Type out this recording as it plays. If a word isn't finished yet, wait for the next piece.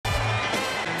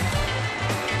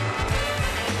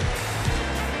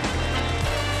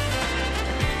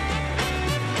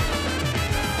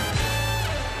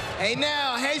Hey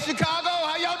now, hey Chicago,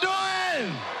 how y'all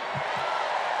doing?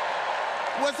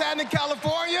 What's happening in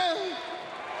California?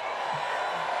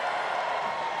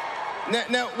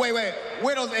 Now, wait,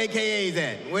 where those AKAs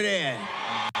at? Where they at?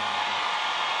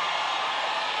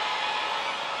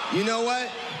 You know what?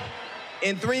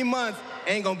 In 3 months,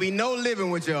 ain't gonna be no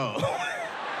living with y'all.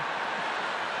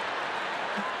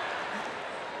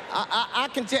 I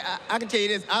can tell you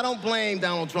this, I don't blame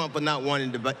Donald Trump for not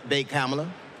wanting to debate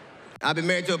Kamala. I've been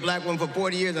married to a black woman for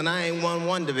 40 years and I ain't won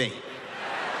one debate.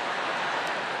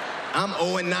 I'm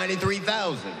owing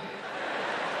 $93,000.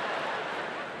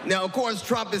 Now, of course,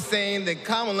 Trump is saying that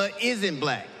Kamala isn't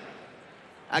black.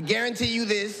 I guarantee you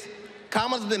this,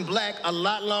 Kamala's been black a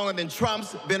lot longer than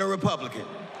Trump's been a Republican.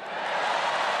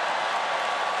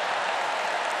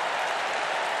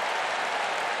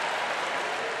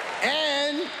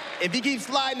 And if he keeps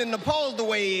sliding in the polls the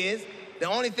way he is, the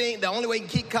only way he can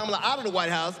keep Kamala out of the White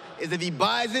House is if he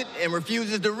buys it and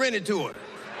refuses to rent it to her.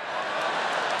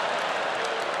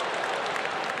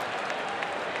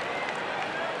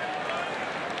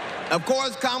 Of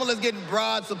course, Kamala's getting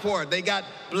broad support. They got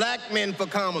black men for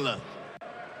Kamala,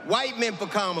 white men for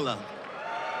Kamala,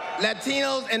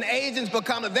 Latinos and Asians for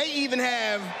Kamala. They even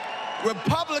have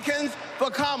Republicans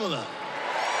for Kamala.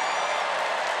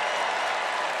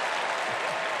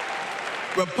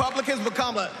 Republicans for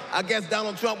Kamala. I guess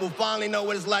Donald Trump will finally know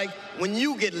what it's like when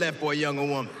you get left for a younger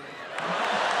woman.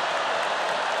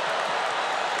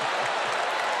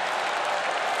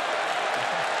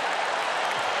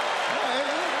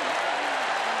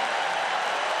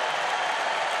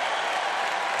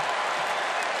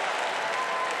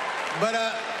 But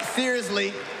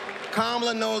seriously,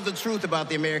 Kamala knows the truth about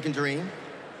the American dream,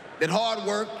 that hard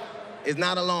work is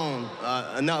not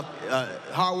enough.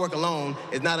 Hard work alone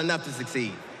is not enough to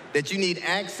succeed. That you need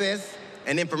access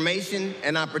and information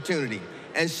and opportunity.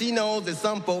 And she knows that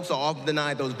some folks are often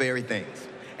denied those very things.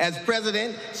 As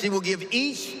president, she will give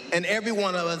each and every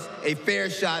one of us a fair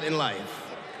shot in life.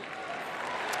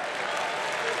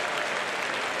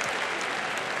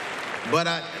 But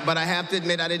I have to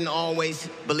admit, I didn't always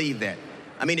believe that.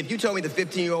 I mean, if you told me the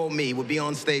 15-year-old me would be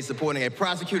on stage supporting a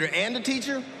prosecutor and a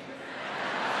teacher,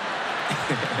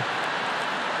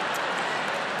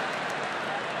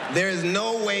 there is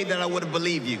no way that I would have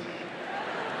believed you.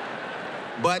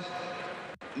 But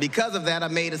because of that, I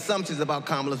made assumptions about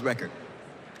Kamala's record.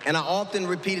 And I often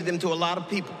repeated them to a lot of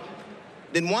people.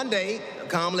 Then one day,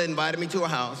 Kamala invited me to her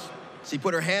house. She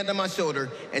put her hand on my shoulder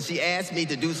and she asked me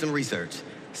to do some research.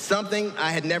 Something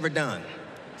I had never done.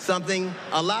 Something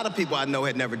a lot of people I know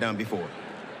had never done before.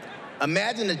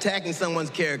 Imagine attacking someone's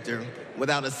character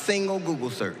without a single Google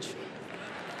search.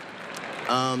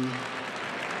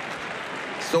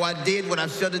 So I did what I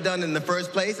should have done in the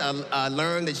first place. I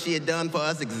learned that she had done for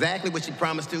us exactly what she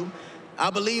promised to. I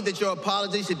believe that your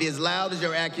apology should be as loud as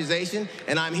your accusation,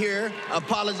 and I'm here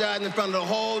apologizing in front of the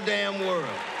whole damn world.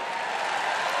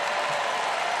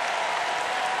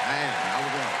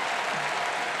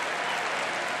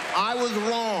 I was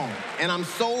wrong, and I'm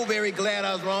so very glad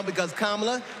I was wrong because,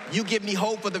 Kamala, you give me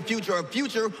hope for the future, a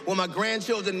future where my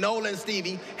grandchildren, Nola and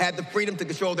Stevie, had the freedom to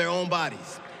control their own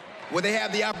bodies, where they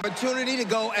have the opportunity to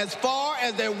go as far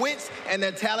as their wits and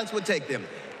their talents would take them.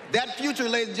 That future,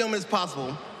 ladies and gentlemen, is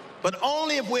possible, but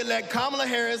only if we elect Kamala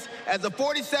Harris as the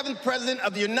 47th President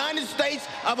of the United States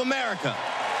of America.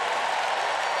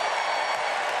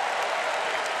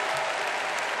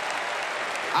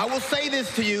 I will say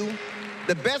this to you.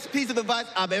 The best piece of advice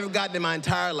I've ever gotten in my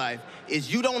entire life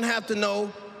is you don't have to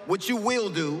know what you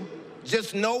will do,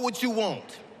 just know what you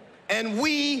want. And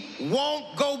we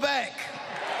won't go back.